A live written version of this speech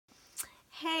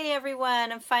Hey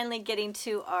everyone, I'm finally getting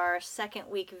to our second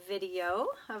week video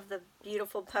of the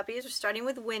beautiful puppies. We're starting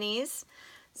with Winnie's.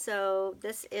 So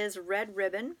this is Red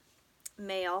Ribbon,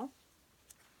 male.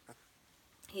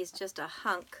 He's just a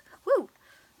hunk. Woo!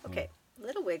 Okay, a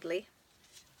little wiggly.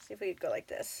 See if we could go like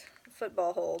this.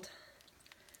 Football hold.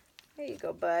 There you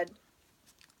go, bud.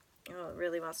 Oh, it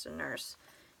really wants to nurse.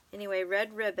 Anyway,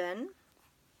 Red Ribbon.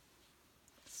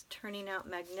 It's turning out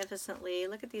magnificently.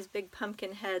 Look at these big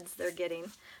pumpkin heads they're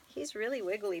getting. He's really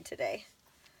wiggly today.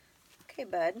 Okay,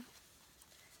 bud.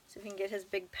 See if we can get his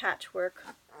big patchwork.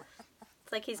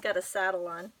 It's like he's got a saddle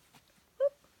on.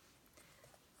 Whoop.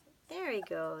 There he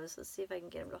goes. Let's see if I can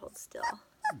get him to hold still.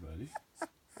 Hey, buddy.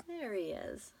 There he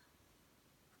is.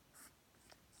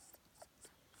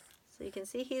 So you can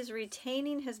see he's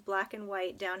retaining his black and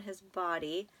white down his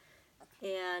body,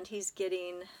 and he's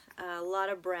getting a lot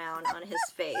of brown on his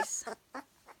face.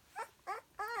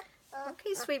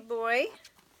 Okay, sweet boy.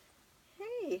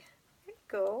 Hey, there you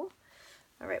go.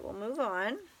 All right, we'll move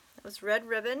on. That was Red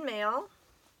Ribbon, male.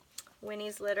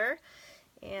 Winnie's litter.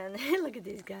 And look at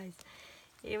these guys.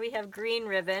 Here we have Green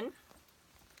Ribbon.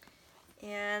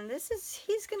 And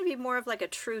he's going to be more of like a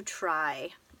true try,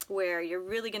 where you're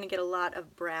really going to get a lot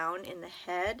of brown in the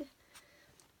head.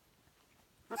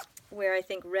 Where I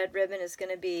think Red Ribbon is going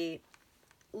to be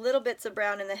little bits of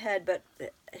brown in the head, but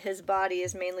his body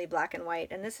is mainly black and white.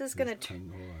 And this is going to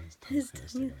turn.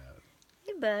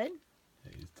 Hey, bud.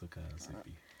 Yeah, he's still kind of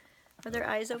sleepy. Are their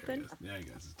eyes open? Yeah, he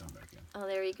got his tongue back in. Oh,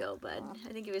 there you go, bud.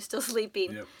 I think he was still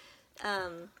sleeping. Yep.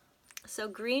 So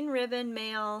Green Ribbon,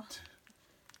 male.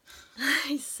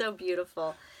 He's so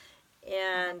beautiful.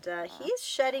 And he's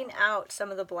shedding out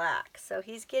some of the black. So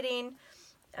he's getting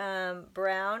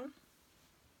brown.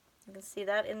 You can see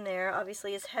that in there.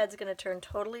 Obviously his head's going to turn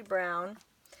totally brown.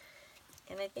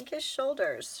 And I think his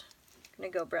shoulders are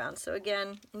going to go brown. So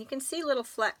again, and you can see little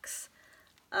flecks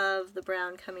of the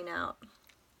brown coming out.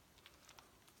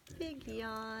 Big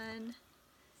yawn.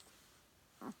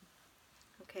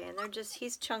 Okay, and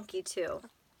he's chunky too.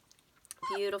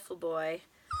 Beautiful boy.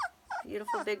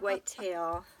 Beautiful big white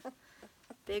tail.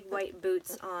 Big white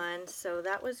boots on. So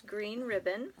that was Green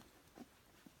Ribbon.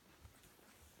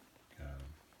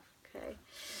 Okay.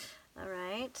 All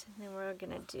right. And then we're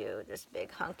going to do this big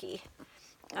hunky.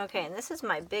 Okay, and this is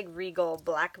my big regal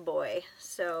black boy.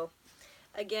 So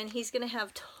again, he's going to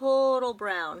have total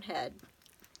brown head.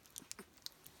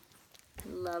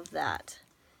 Love that.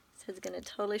 His head's going to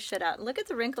totally shed out. And look at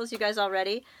the wrinkles, you guys,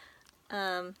 already.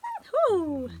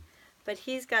 Whoo! But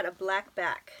he's got a black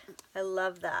back. I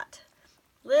love that.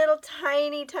 Little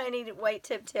tiny, tiny white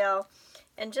tip tail.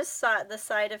 And just the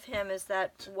side of him is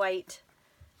that white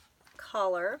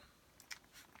collar.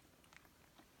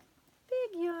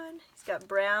 Big yawn. He's got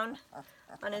brown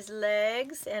on his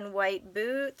legs and white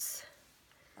boots.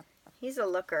 He's a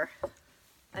looker.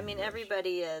 I mean,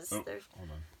 everybody is. Oh, hold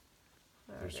on.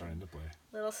 They're trying to play.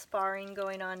 Little sparring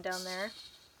going on down there.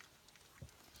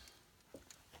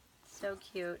 So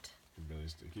cute.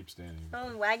 Keep standing. Oh,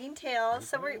 and wagging tails.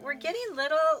 So we're getting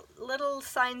little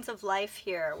signs of life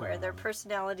here, where their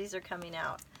personalities are coming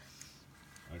out.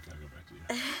 Okay, I'll go back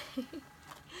to you.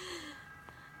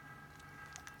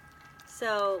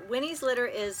 So Winnie's litter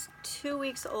is 2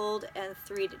 weeks old and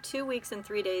 2 weeks and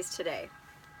 3 days today.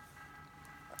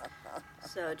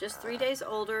 So just 3 days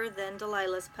older than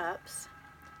Delilah's pups.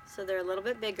 So they're a little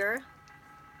bit bigger.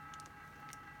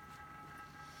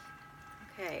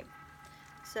 Okay.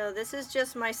 So this is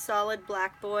just my solid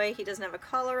black boy. He doesn't have a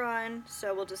collar on,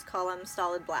 so we'll just call him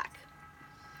Solid Black.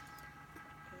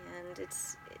 And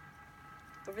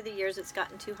over the years it's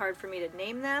gotten too hard for me to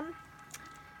name them.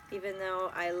 Even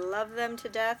though I love them to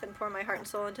death and pour my heart and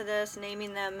soul into this,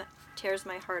 naming them tears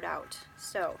my heart out.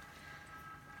 So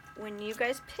when you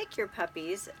guys pick your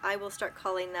puppies, I will start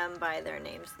calling them by their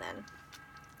names then.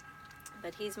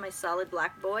 But he's my Solid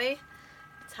Black boy.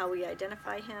 That's how we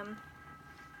identify him.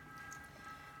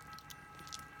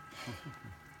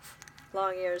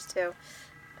 Long ears too.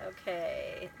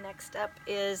 Okay, next up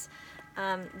is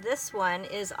this one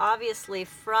is obviously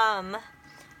from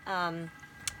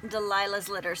Delilah's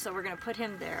litter, so we're going to put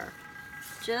him there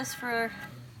just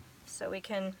so we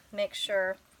can make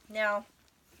sure. Now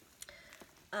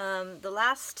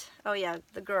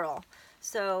the girl.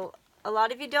 So a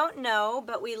lot of you don't know,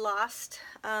 but we lost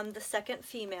the second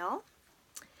female,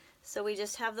 so we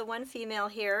just have the one female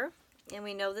here, and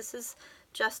we know this is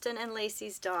Justin and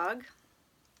Lacey's dog.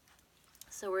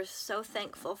 So we're so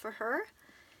thankful for her.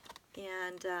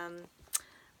 And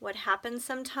what happens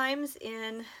sometimes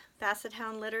in Basset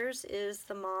Hound litters is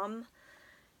the mom,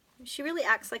 she really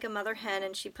acts like a mother hen,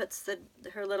 and she puts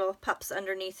her little pups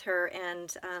underneath her,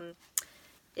 and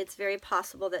it's very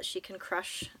possible that she can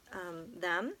crush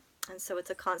them, and so it's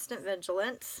a constant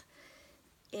vigilance.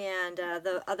 And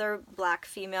the other black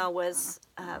female was,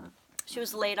 she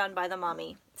was laid on by the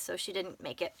mommy, so she didn't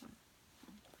make it.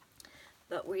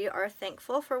 But we are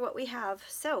thankful for what we have,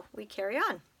 so we carry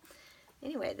on.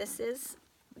 Anyway, this is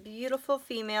beautiful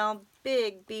female,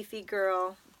 big beefy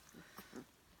girl,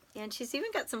 and she's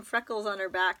even got some freckles on her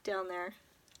back down there.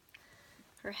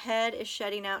 Her head is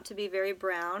shedding out to be very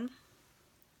brown.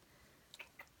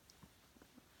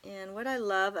 And what I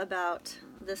love about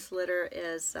this litter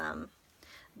is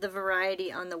the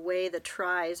variety on the way the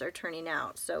tries are turning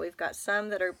out. So we've got some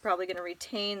that are probably going to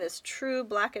retain this true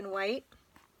black and white,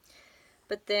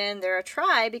 but then they're a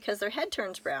try because their head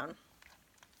turns brown.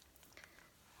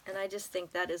 And I just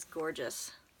think that is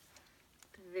gorgeous.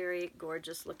 Very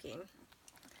gorgeous looking.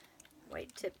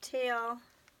 White tip tail.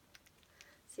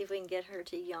 See if we can get her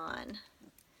to yawn.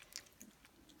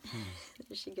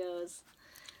 There she goes.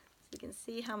 So you can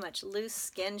see how much loose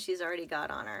skin she's already got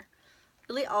on her.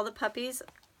 Really, all the puppies,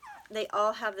 they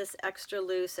all have this extra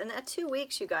loose. And at 2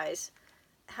 weeks, you guys,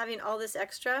 having all this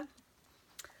extra,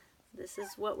 this is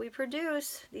what we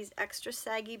produce. These extra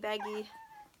saggy, baggy,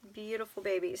 beautiful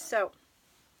babies. So,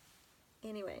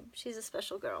 anyway, she's a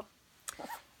special girl.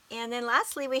 And then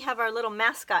lastly, we have our little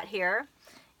mascot here.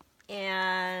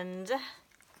 And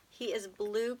he is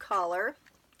blue collar.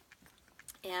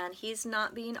 And he's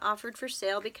not being offered for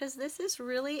sale because this is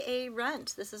really a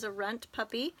runt. This is a runt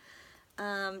puppy.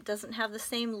 Doesn't have the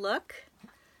same look,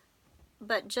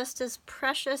 but just as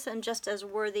precious and just as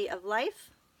worthy of life.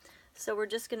 So we're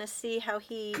just going to see how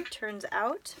he turns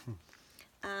out.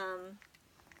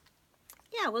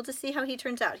 Yeah, we'll just see how he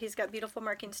turns out. He's got beautiful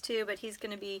markings too, but he's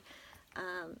going to be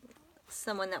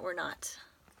someone that we're not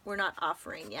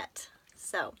offering yet.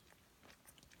 So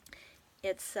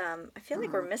it's I feel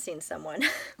like we're missing someone.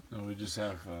 No, we just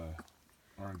have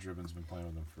Orange Ribbon's been playing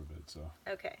with them for a bit, so.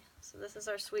 Okay, so this is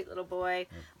our sweet little boy,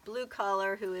 blue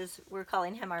collar, we're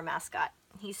calling him our mascot.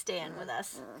 He's staying with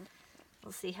us.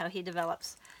 We'll see how he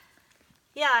develops.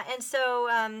 Yeah, and so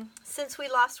since we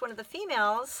lost one of the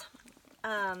females,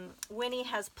 Winnie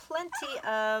has plenty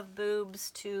of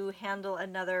boobs to handle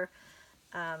another,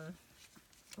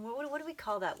 what do we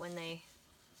call that when they're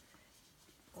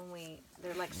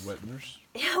like... Wet nurse?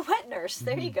 Yeah, wet nurse.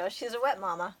 There you go. She's a wet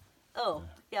mama. Oh,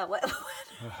 yeah, wet.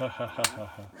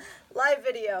 Live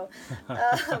video.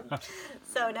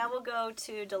 So now we'll go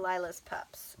to Delilah's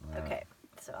pups. Okay,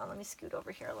 so let me scoot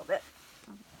over here a little bit.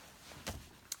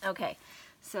 Okay,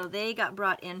 so they got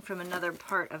brought in from another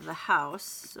part of the house,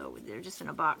 so they're just in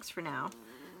a box for now,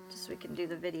 just so we can do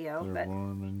the video. They're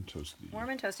warm and toasty. Warm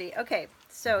and toasty. Okay,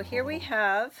 so here we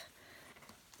have,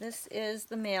 this is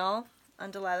the male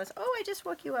on Delilah's. Oh, I just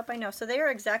woke you up, I know. So they are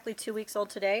exactly 2 weeks old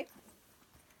today.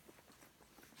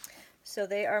 So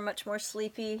they are much more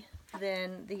sleepy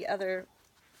than the other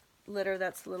litter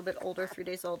that's a little bit older, 3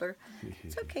 days older.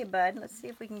 It's okay, bud. Let's see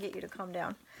if we can get you to calm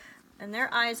down. And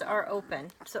their eyes are open.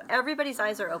 So everybody's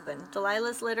eyes are open.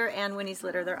 Delilah's litter and Winnie's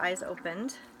litter, their eyes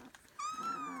opened.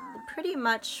 Pretty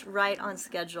much right on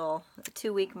schedule. The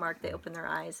 2 week mark, they open their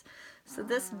eyes. So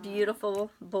this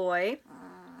beautiful boy,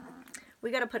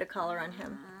 we got to put a collar on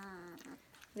him.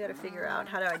 We got to figure out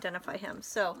how to identify him.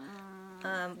 So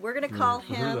we're going to call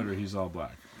him... For her litter, he's all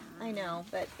black. I know,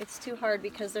 but it's too hard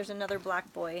because there's another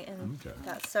black boy in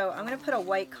that. So I'm going to put a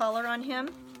white collar on him.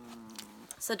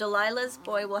 So Delilah's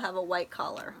boy will have a white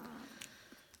collar.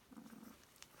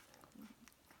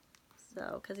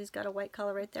 So, because he's got a white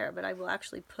collar right there, but I will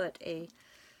actually put a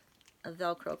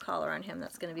Velcro collar on him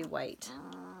that's going to be white.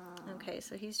 Okay,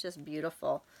 so he's just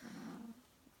beautiful.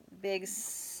 Big,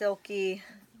 silky,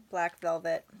 black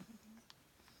velvet.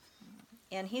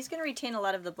 And he's going to retain a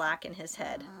lot of the black in his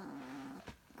head.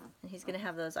 And he's going to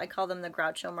have those, I call them the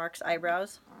Groucho Marx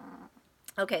eyebrows.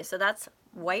 Okay, so that's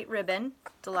White Ribbon,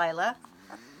 Delilah.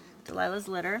 Delilah's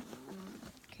litter.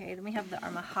 Okay, then we have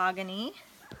our mahogany.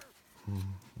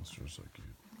 That's just so cute.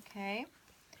 Okay.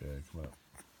 Okay, come up.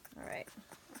 All right.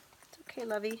 It's okay,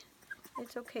 lovey.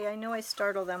 It's okay. I know I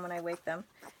startle them when I wake them.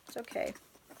 It's okay.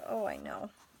 Oh, I know.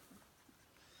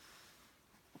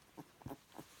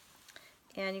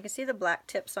 And you can see the black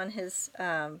tips on his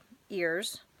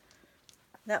ears.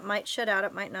 That might shed out,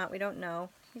 it might not, we don't know.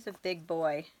 He's a big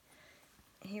boy.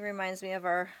 He reminds me of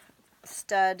our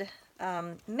stud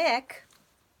Mick,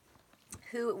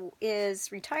 who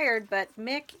is retired, but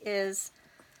Mick is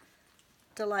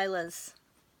Delilah's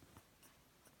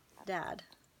dad.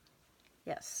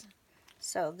 Yes.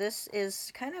 So this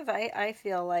is kind of, I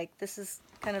feel like this is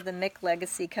kind of the Mick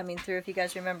legacy coming through, if you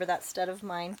guys remember that stud of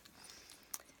mine.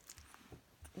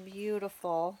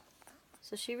 Beautiful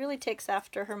So she really takes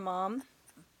after her mom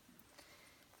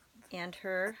and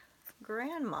her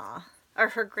grandma, or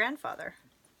her grandfather.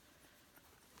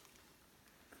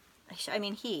 I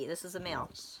mean he, this is a male.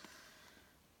 Yes.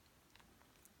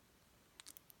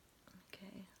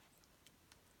 Okay.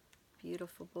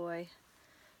 Beautiful boy.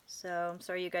 So I'm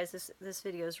sorry you guys, this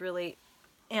video is really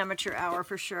amateur hour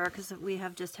for sure because we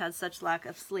have just had such lack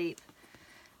of sleep.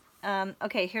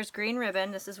 Okay, here's Green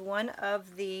Ribbon. This is one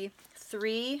of the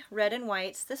 3 red and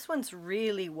whites. This one's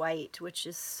really white, which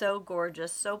is so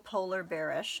gorgeous, so polar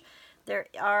bearish. There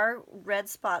are red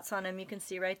spots on him, you can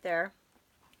see right there.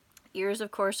 Ears,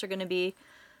 of course, are going to be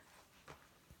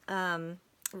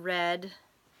red.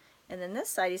 And then this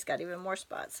side, he's got even more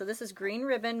spots. So this is Green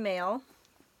Ribbon male.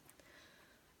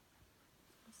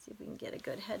 Let's see if we can get a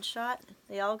good headshot.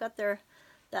 They all got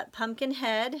that pumpkin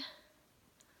head.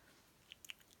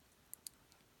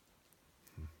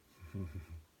 Good.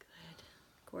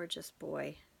 Gorgeous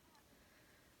boy.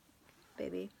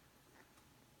 Baby.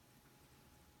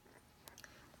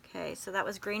 Okay, so that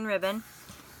was Green Ribbon.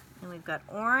 And we've got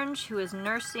Orange, who is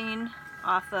nursing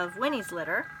off of Winnie's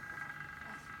litter.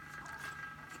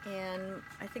 And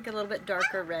I think a little bit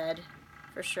darker red,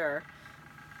 for sure.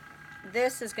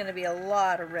 This is going to be a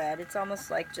lot of red. It's almost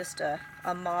like just a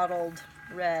mottled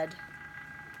red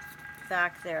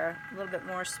back there. A little bit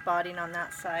more spotting on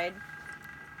that side.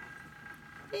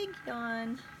 Big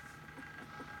yawn.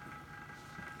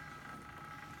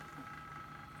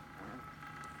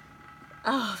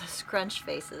 Oh, the scrunch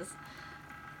faces.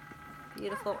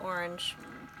 Beautiful orange.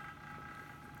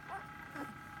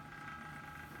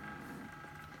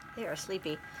 They are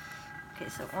sleepy. Okay,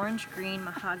 so orange, green,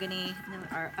 mahogany, and then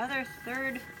our other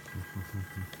third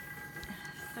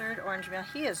orange male.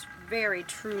 He is very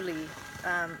truly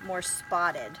more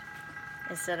spotted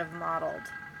instead of mottled.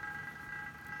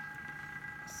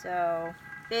 So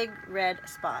big red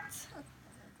spots.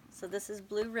 So this is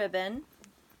Blue Ribbon.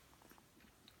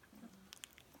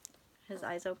 His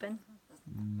eyes open?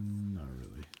 Not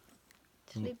really.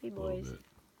 Sleepy A little boys. bit.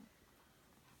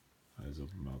 Eyes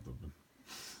open, mouth open.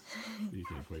 You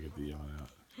can't quite get the yawn out.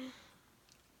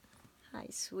 Hi,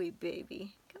 sweet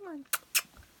baby. Come on.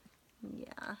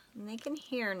 Yeah, and they can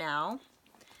hear now.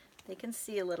 They can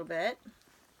see a little bit.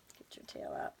 Get your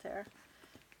tail out there.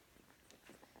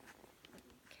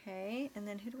 Okay, and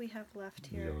then who do we have left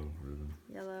here? Yellow ribbon.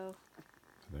 Yellow.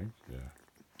 I think, yeah.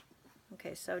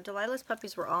 Okay, so Delilah's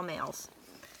puppies were all males.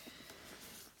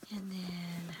 And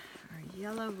then our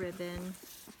yellow ribbon.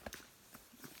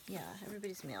 Yeah,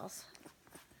 everybody's males.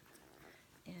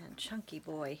 And chunky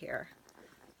boy here.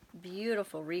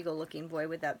 Beautiful, regal looking boy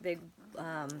with that big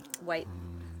white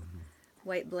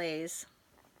blaze.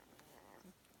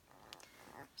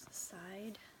 There's the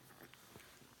side.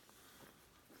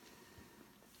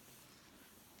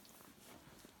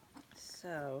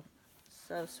 So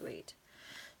sweet.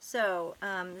 So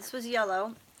this was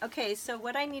yellow. Okay, so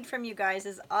what I need from you guys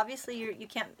is obviously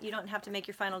you don't have to make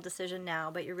your final decision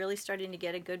now, but you're really starting to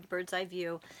get a good bird's eye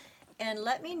view. And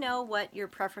let me know what your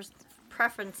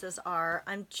preferences are.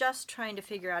 I'm just trying to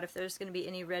figure out if there's going to be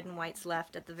any red and whites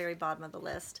left at the very bottom of the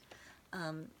list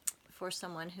for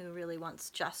someone who really wants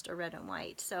just a red and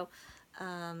white. So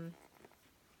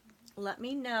let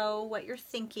me know what you're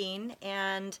thinking,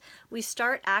 and we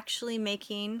start actually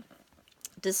making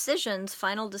decisions,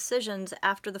 final decisions,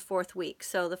 after the 4th week.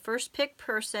 So the first pick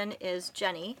person is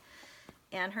Jenny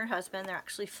and her husband. They're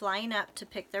actually flying up to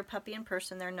pick their puppy in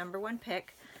person, their #1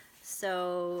 pick.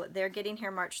 So they're getting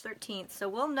here March 13th. So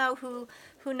we'll know who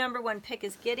 #1 pick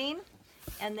is getting,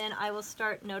 and then I will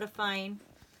start notifying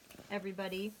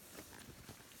everybody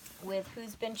with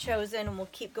who's been chosen, and we'll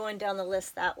keep going down the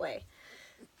list that way.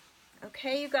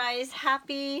 Okay, you guys,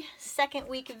 happy 2nd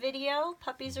week video.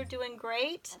 Puppies are doing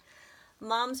great.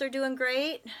 Moms are doing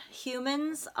great.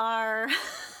 Humans are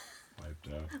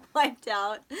wiped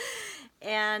out.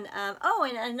 And oh,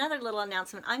 and another little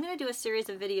announcement. I'm going to do a series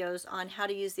of videos on how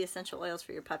to use the essential oils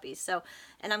for your puppies. So,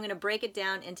 and I'm going to break it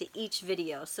down into each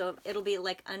video. So it'll be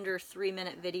like under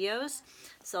 3-minute videos.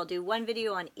 So I'll do one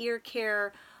video on ear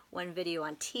care, one video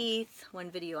on teeth,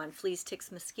 one video on fleas,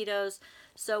 ticks, mosquitoes.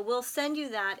 So we'll send you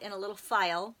that in a little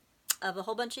file of a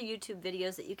whole bunch of YouTube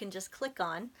videos that you can just click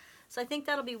on. So I think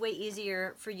that'll be way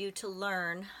easier for you to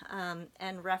learn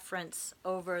and reference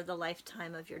over the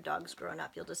lifetime of your dogs growing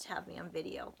up. You'll just have me on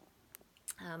video.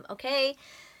 Okay.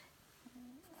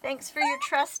 Thanks for your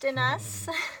trust in us.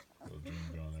 Little dream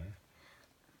going there.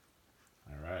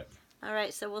 All right. All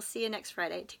right, so we'll see you next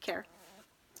Friday. Take care.